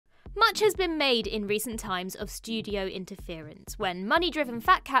Much has been made in recent times of studio interference, when money-driven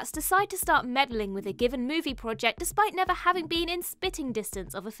fat cats decide to start meddling with a given movie project despite never having been in spitting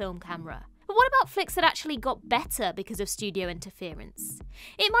distance of a film camera. But what about flicks that actually got better because of studio interference?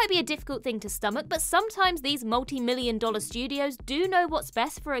 It might be a difficult thing to stomach, but sometimes these multi-million-dollar studios do know what's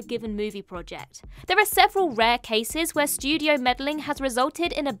best for a given movie project. There are several rare cases where studio meddling has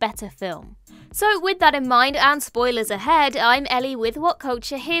resulted in a better film. So with that in mind, and spoilers ahead, I'm Ellie with What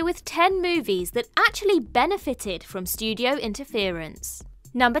Culture, here with 10 movies that actually benefited from studio interference.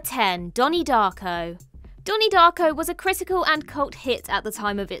 Number 10. Donnie Darko. Donnie Darko was a critical and cult hit at the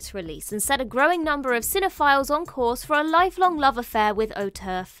time of its release and set a growing number of cinephiles on course for a lifelong love affair with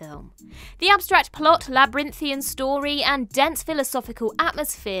auteur film. The abstract plot, labyrinthian story, and dense philosophical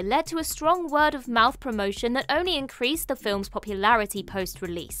atmosphere led to a strong word-of-mouth promotion that only increased the film's popularity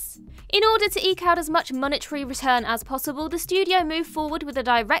post-release. In order to eke out as much monetary return as possible, the studio moved forward with a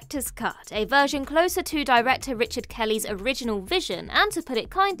director's cut, a version closer to director Richard Kelly's original vision, and to put it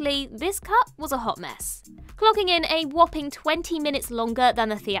kindly, this cut was a hot mess. Clocking in a whopping 20 minutes longer than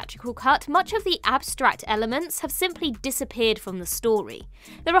the theatrical cut, much of the abstract elements have simply disappeared from the story.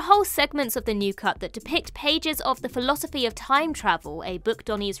 There are whole segments of the new cut that depict pages of the philosophy of time travel, a book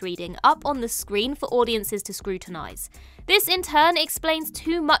Donnie is reading, up on the screen for audiences to scrutinise. This in turn explains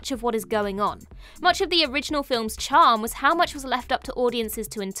too much of what is going on. Much of the original film's charm was how much was left up to audiences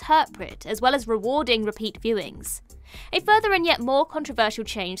to interpret, as well as rewarding repeat viewings. A further and yet more controversial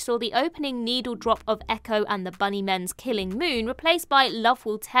change saw the opening needle drop of Echo and the Bunnymen's Killing Moon replaced by Love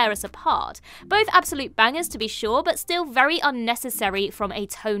Will Tear Us Apart. Both absolute bangers to be sure, but still very unnecessary from a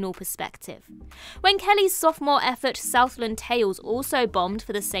tonal perspective. When Kelly's sophomore effort Southland Tales also bombed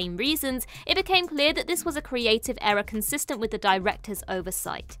for the same reasons, it became clear that this was a creative error consistent with the director's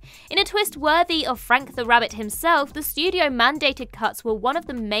oversight. In a twist worthy of Frank the Rabbit himself, the studio mandated cuts were one of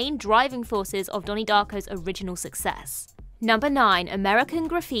the main driving forces of Donnie Darko's original success. Number 9. American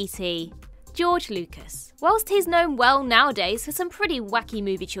Graffiti. George Lucas. Whilst he's known well nowadays for some pretty wacky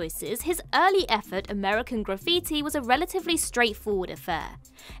movie choices, his early effort, American Graffiti, was a relatively straightforward affair.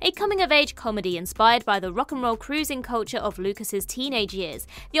 A coming-of-age comedy inspired by the rock and roll cruising culture of Lucas's teenage years,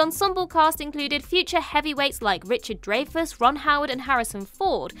 the ensemble cast included future heavyweights like Richard Dreyfuss, Ron Howard and Harrison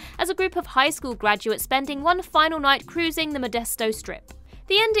Ford, as a group of high school graduates spending one final night cruising the Modesto Strip.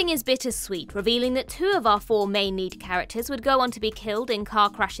 The ending is bittersweet, revealing that 2 of our 4 main lead characters would go on to be killed in car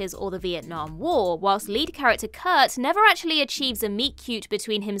crashes or the Vietnam War, whilst lead character Kurt never actually achieves a meet-cute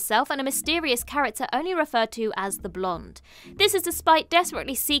between himself and a mysterious character only referred to as the Blonde. This is despite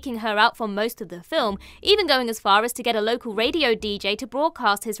desperately seeking her out for most of the film, even going as far as to get a local radio DJ to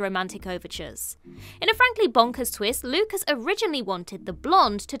broadcast his romantic overtures. In a frankly bonkers twist, Lucas originally wanted the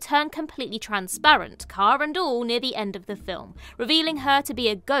Blonde to turn completely transparent, car and all, near the end of the film, revealing her to be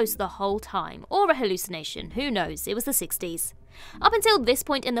a ghost the whole time, or a hallucination, who knows, it was the 60s. Up until this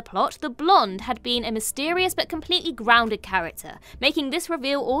point in the plot, the Blonde had been a mysterious but completely grounded character, making this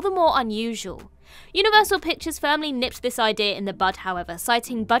reveal all the more unusual. Universal Pictures firmly nipped this idea in the bud, however,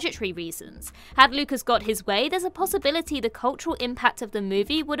 citing budgetary reasons. Had Lucas got his way, there's a possibility the cultural impact of the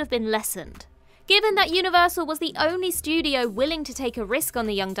movie would have been lessened. Given that Universal was the only studio willing to take a risk on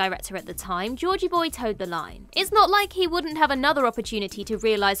the young director at the time, Georgie Boy toed the line. It's not like he wouldn't have another opportunity to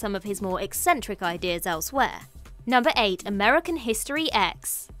realise some of his more eccentric ideas elsewhere. Number 8. American History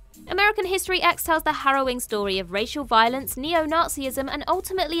X. American History X tells the harrowing story of racial violence, neo-Nazism and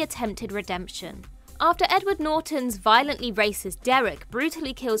ultimately attempted redemption. After Edward Norton's violently racist Derek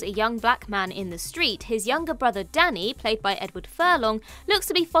brutally kills a young black man in the street, his younger brother Danny, played by Edward Furlong, looks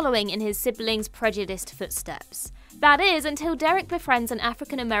to be following in his siblings' prejudiced footsteps. That is, until Derek befriends an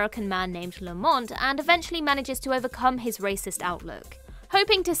African-American man named Lamont and eventually manages to overcome his racist outlook.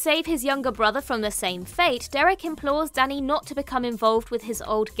 Hoping to save his younger brother from the same fate, Derek implores Danny not to become involved with his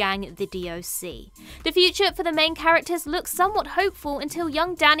old gang, the DOC. The future for the main characters looks somewhat hopeful until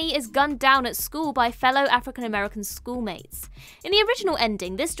young Danny is gunned down at school by fellow African-American schoolmates. In the original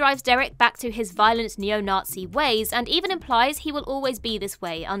ending, this drives Derek back to his violent neo-Nazi ways and even implies he will always be this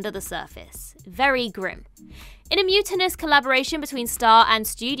way under the surface. Very grim. In a mutinous collaboration between star and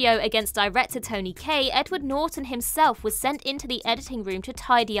studio against director Tony Kaye, Edward Norton himself was sent into the editing room to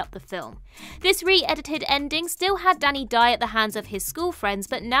tidy up the film. This re-edited ending still had Danny die at the hands of his school friends,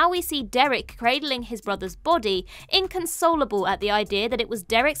 but now we see Derek cradling his brother's body, inconsolable at the idea that it was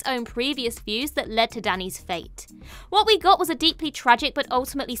Derek's own previous views that led to Danny's fate. What we got was a deeply tragic but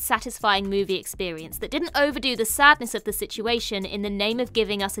ultimately satisfying movie experience that didn't overdo the sadness of the situation in the name of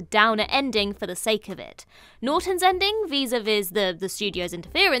giving us a downer ending for the sake of it. Norton's ending, vis-a-vis the studio's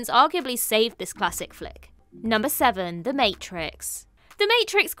interference, arguably saved this classic flick. Number 7. The Matrix. The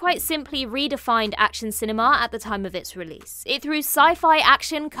Matrix quite simply redefined action cinema at the time of its release. It threw sci-fi,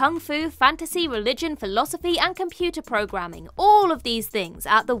 action, kung fu, fantasy, religion, philosophy, and computer programming, all of these things,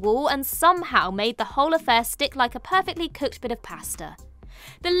 at the wall and somehow made the whole affair stick like a perfectly cooked bit of pasta.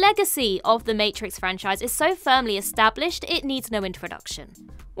 The legacy of the Matrix franchise is so firmly established, it needs no introduction.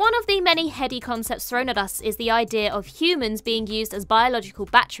 One of the many heady concepts thrown at us is the idea of humans being used as biological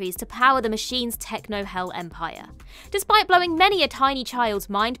batteries to power the machine's techno-hell empire. Despite blowing many a tiny child's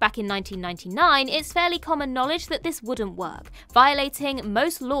mind back in 1999, it's fairly common knowledge that this wouldn't work, violating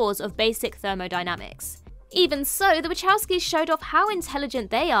most laws of basic thermodynamics. Even so, the Wachowskis showed off how intelligent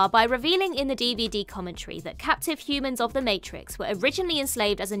they are by revealing in the DVD commentary that captive humans of the Matrix were originally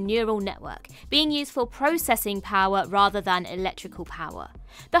enslaved as a neural network, being used for processing power rather than electrical power.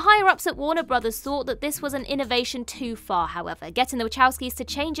 The higher-ups at Warner Bros. Thought that this was an innovation too far, however, getting the Wachowskis to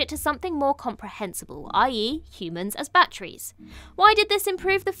change it to something more comprehensible, i.e. humans as batteries. Why did this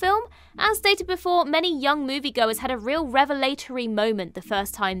improve the film? As stated before, many young moviegoers had a real revelatory moment the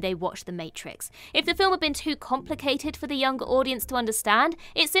first time they watched The Matrix. If the film had been too complicated for the younger audience to understand,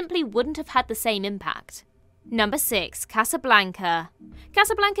 it simply wouldn't have had the same impact. Number 6. Casablanca.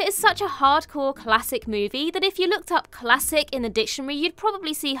 Casablanca is such a hardcore classic movie that if you looked up classic in the dictionary, you'd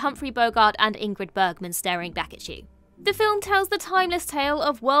probably see Humphrey Bogart and Ingrid Bergman staring back at you. The film tells the timeless tale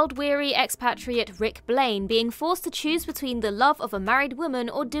of world-weary expatriate Rick Blaine being forced to choose between the love of a married woman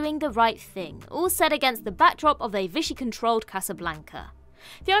or doing the right thing, all set against the backdrop of a Vichy-controlled Casablanca.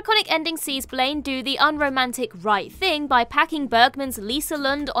 The iconic ending sees Blaine do the unromantic right thing by packing Bergman's Lisa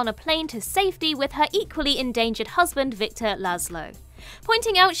Lund on a plane to safety with her equally endangered husband Victor Laszlo.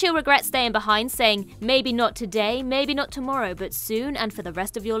 Pointing out she'll regret staying behind, saying, "Maybe not today, maybe not tomorrow, but soon and for the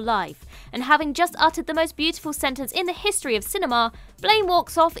rest of your life," and having just uttered the most beautiful sentence in the history of cinema, Blaine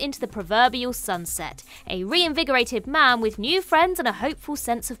walks off into the proverbial sunset, a reinvigorated man with new friends and a hopeful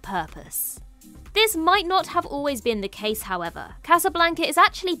sense of purpose. This might not have always been the case, however. Casablanca is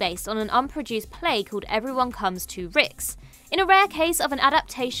actually based on an unproduced play called Everyone Comes to Rick's. In a rare case of an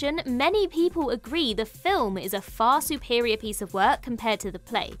adaptation, many people agree the film is a far superior piece of work compared to the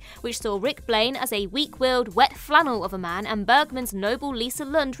play, which saw Rick Blaine as a weak-willed, wet flannel of a man and Bergman's noble Lisa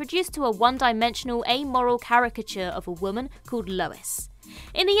Lund reduced to a one-dimensional, amoral caricature of a woman called Lois.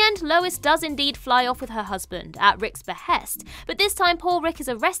 In the end, Lois does indeed fly off with her husband, at Rick's behest, but this time poor Rick is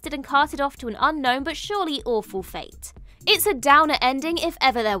arrested and carted off to an unknown but surely awful fate. It's a downer ending if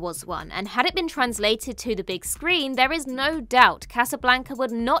ever there was one, and had it been translated to the big screen, there is no doubt Casablanca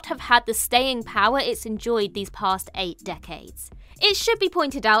would not have had the staying power it's enjoyed these past 8 decades. It should be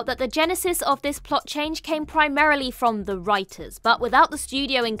pointed out that the genesis of this plot change came primarily from the writers, but without the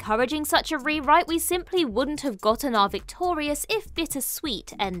studio encouraging such a rewrite, we simply wouldn't have gotten our victorious, if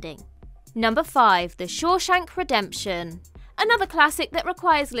bittersweet, ending. Number 5. The Shawshank Redemption. Another classic that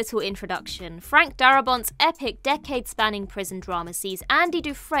requires little introduction, Frank Darabont's epic decade-spanning prison drama sees Andy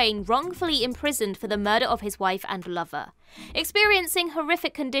Dufresne wrongfully imprisoned for the murder of his wife and lover. Experiencing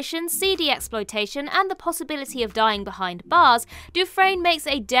horrific conditions, seedy exploitation, and the possibility of dying behind bars, Dufresne makes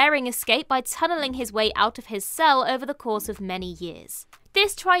a daring escape by tunneling his way out of his cell over the course of many years.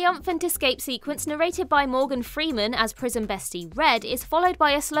 This triumphant escape sequence, narrated by Morgan Freeman as prison bestie Red, is followed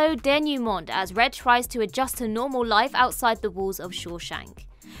by a slow denouement as Red tries to adjust to normal life outside the walls of Shawshank.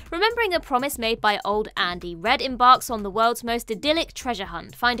 Remembering a promise made by old Andy, Red embarks on the world's most idyllic treasure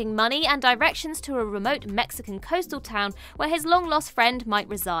hunt, finding money and directions to a remote Mexican coastal town where his long-lost friend might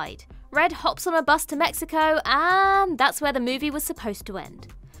reside. Red hops on a bus to Mexico, and that's where the movie was supposed to end.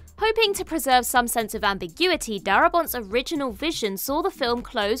 Hoping to preserve some sense of ambiguity, Darabont's original vision saw the film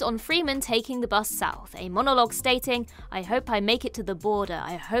close on Freeman taking the bus south, a monologue stating, "I hope I make it to the border,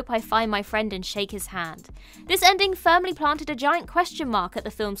 I hope I find my friend and shake his hand." This ending firmly planted a giant question mark at the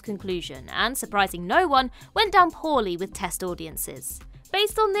film's conclusion, and, surprising no one, went down poorly with test audiences.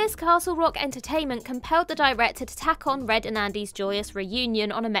 Based on this, Castle Rock Entertainment compelled the director to tack on Red and Andy's joyous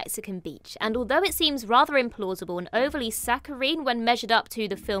reunion on a Mexican beach, and although it seems rather implausible and overly saccharine when measured up to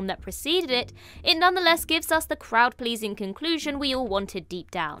the film that preceded it, it nonetheless gives us the crowd-pleasing conclusion we all wanted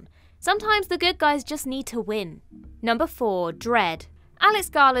deep down. Sometimes the good guys just need to win. Number 4. Dredd.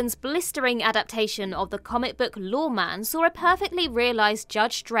 Alex Garland's blistering adaptation of the comic book Lawman saw a perfectly realised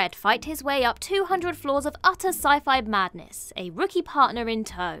Judge Dredd fight his way up 200 floors of utter sci-fi madness, a rookie partner in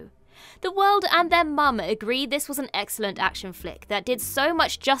tow. The world and their mum agreed this was an excellent action flick that did so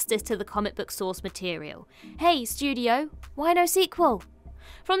much justice to the comic book source material. Hey, studio, why no sequel?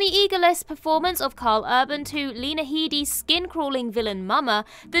 From the egoless performance of Karl Urban to Lena Headey's skin-crawling villain Mama,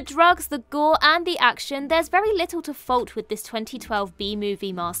 the drugs, the gore and the action, there's very little to fault with this 2012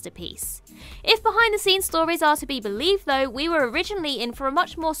 B-movie masterpiece. If behind-the-scenes stories are to be believed though, we were originally in for a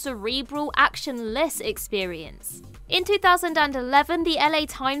much more cerebral, actionless experience. In 2011, the LA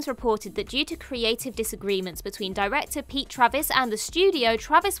Times reported that due to creative disagreements between director Pete Travis and the studio,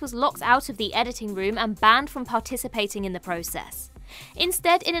 Travis was locked out of the editing room and banned from participating in the process.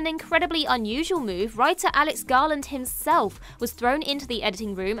 Instead, in an incredibly unusual move, writer Alex Garland himself was thrown into the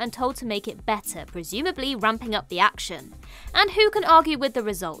editing room and told to make it better, presumably ramping up the action. And who can argue with the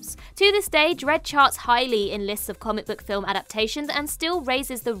results? To this day, Dredd charts highly in lists of comic book film adaptations and still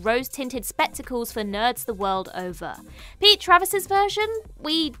raises the rose-tinted spectacles for nerds the world over. Pete Travis's version?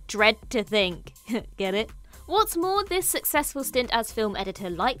 We dread to think. Get it? What's more, this successful stint as film editor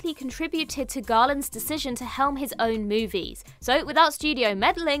likely contributed to Garland's decision to helm his own movies. So without studio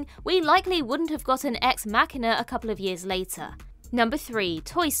meddling, we likely wouldn't have gotten Ex Machina a couple of years later. Number 3.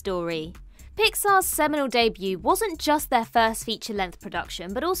 Toy Story. Pixar's seminal debut wasn't just their first feature-length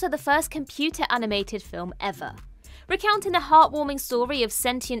production, but also the first computer-animated film ever. Recounting the heartwarming story of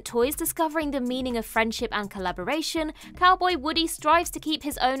sentient toys discovering the meaning of friendship and collaboration, Cowboy Woody strives to keep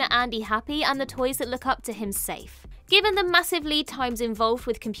his owner Andy happy and the toys that look up to him safe. Given the massive lead times involved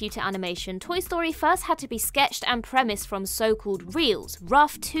with computer animation, Toy Story first had to be sketched and premised from so-called reels,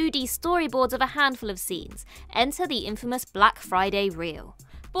 rough 2D storyboards of a handful of scenes. Enter the infamous Black Friday reel.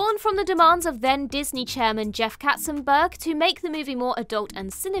 Born from the demands of then Disney chairman Jeff Katzenberg to make the movie more adult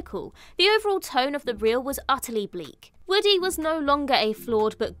and cynical, the overall tone of the reel was utterly bleak. Woody was no longer a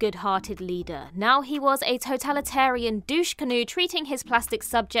flawed but good-hearted leader. Now he was a totalitarian douche canoe treating his plastic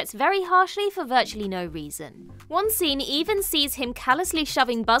subjects very harshly for virtually no reason. One scene even sees him callously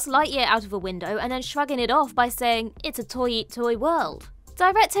shoving Buzz Lightyear out of a window and then shrugging it off by saying, "It's a toy-eat-toy world."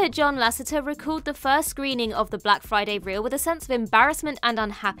 Director John Lasseter recalled the first screening of the Black Friday reel with a sense of embarrassment and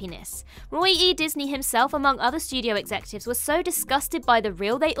unhappiness. Roy E. Disney himself, among other studio executives, was so disgusted by the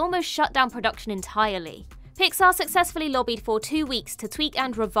reel they almost shut down production entirely. Pixar successfully lobbied for 2 weeks to tweak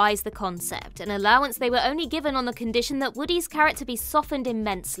and revise the concept, an allowance they were only given on the condition that Woody's character be softened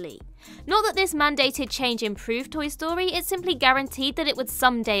immensely. Not that this mandated change improved Toy Story, it simply guaranteed that it would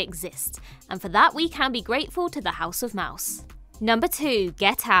someday exist, and for that we can be grateful to the House of Mouse. Number 2.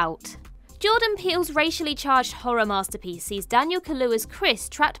 Get Out. Jordan Peele's racially charged horror masterpiece sees Daniel Kaluuya's Chris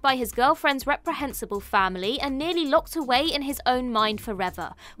trapped by his girlfriend's reprehensible family and nearly locked away in his own mind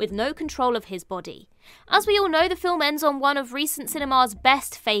forever, with no control of his body. As we all know, the film ends on one of recent cinema's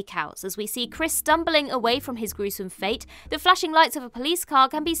best fake-outs, as we see Chris stumbling away from his gruesome fate. The flashing lights of a police car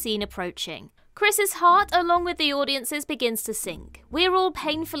can be seen approaching. Chris's heart, along with the audience's, begins to sink. We're all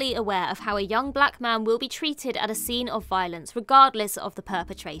painfully aware of how a young black man will be treated at a scene of violence, regardless of the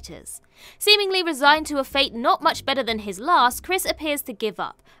perpetrators. Seemingly resigned to a fate not much better than his last, Chris appears to give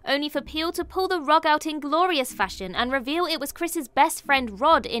up, only for Peele to pull the rug out in glorious fashion and reveal it was Chris's best friend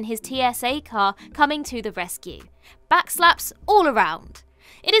Rod in his TSA car coming to the rescue. Backslaps all around.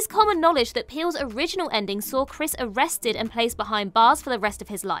 It is common knowledge that Peele's original ending saw Chris arrested and placed behind bars for the rest of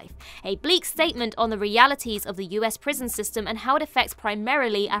his life, a bleak statement on the realities of the US prison system and how it affects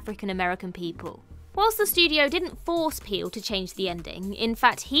primarily African American people. Whilst the studio didn't force Peele to change the ending, in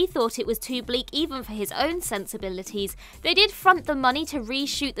fact he thought it was too bleak even for his own sensibilities, they did front the money to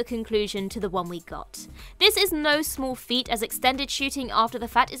reshoot the conclusion to the one we got. This is no small feat, as extended shooting after the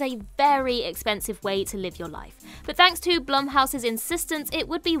fact is a very expensive way to live your life, but thanks to Blumhouse's insistence it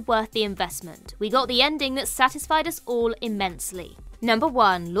would be worth the investment. We got the ending that satisfied us all immensely. Number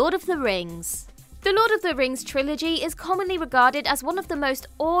 1. Lord of the Rings. The Lord of the Rings trilogy is commonly regarded as one of the most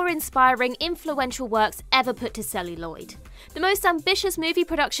awe-inspiring, influential works ever put to celluloid. The most ambitious movie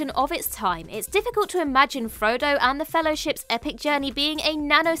production of its time, it's difficult to imagine Frodo and the Fellowship's epic journey being a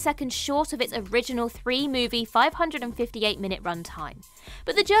nanosecond short of its original 3-movie, 558-minute runtime.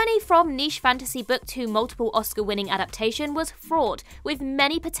 But the journey from niche fantasy book to multiple Oscar-winning adaptation was fraught with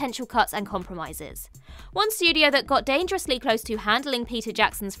many potential cuts and compromises. One studio that got dangerously close to handling Peter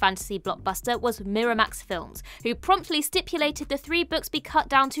Jackson's fantasy blockbuster was Miramax Films, who promptly stipulated the 3 books be cut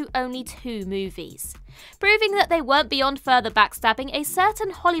down to only 2 movies. Proving that they weren't beyond further backstabbing, a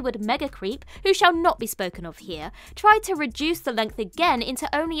certain Hollywood mega creep, who shall not be spoken of here, tried to reduce the length again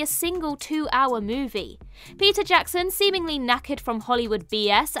into only a single 2-hour movie. Peter Jackson, seemingly knackered from Hollywood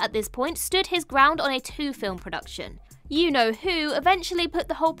BS at this point, stood his ground on a 2-film production. You-Know-Who eventually put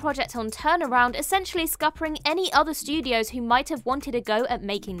the whole project on turnaround, essentially scuppering any other studios who might have wanted a go at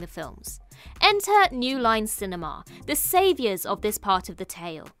making the films. Enter New Line Cinema, the saviours of this part of the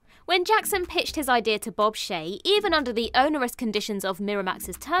tale. When Jackson pitched his idea to Bob Shaye, even under the onerous conditions of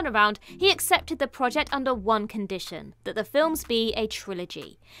Miramax's turnaround, he accepted the project under one condition: that the films be a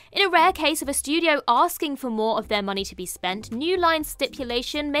trilogy. In a rare case of a studio asking for more of their money to be spent, New Line's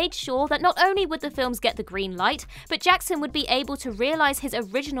stipulation made sure that not only would the films get the green light, but Jackson would be able to realise his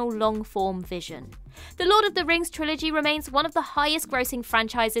original long-form vision. The Lord of the Rings trilogy remains one of the highest-grossing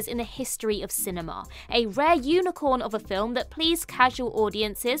franchises in the history of cinema, a rare unicorn of a film that pleased casual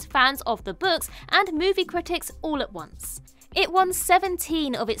audiences, fans of the books, and movie critics all at once. It won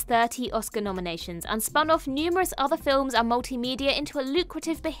 17 of its 30 Oscar nominations and spun off numerous other films and multimedia into a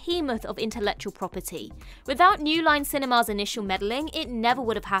lucrative behemoth of intellectual property. Without New Line Cinema's initial meddling, it never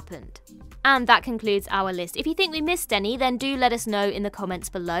would have happened. And that concludes our list. If you think we missed any, then do let us know in the comments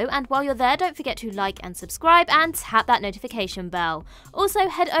below, and while you're there, don't forget to like and subscribe and tap that notification bell. Also,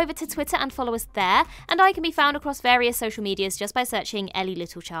 head over to Twitter and follow us there, and I can be found across various social medias just by searching Ellie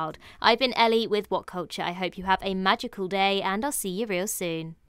Littlechild. I've been Ellie with What Culture. I hope you have a magical day, and I'll see you real soon.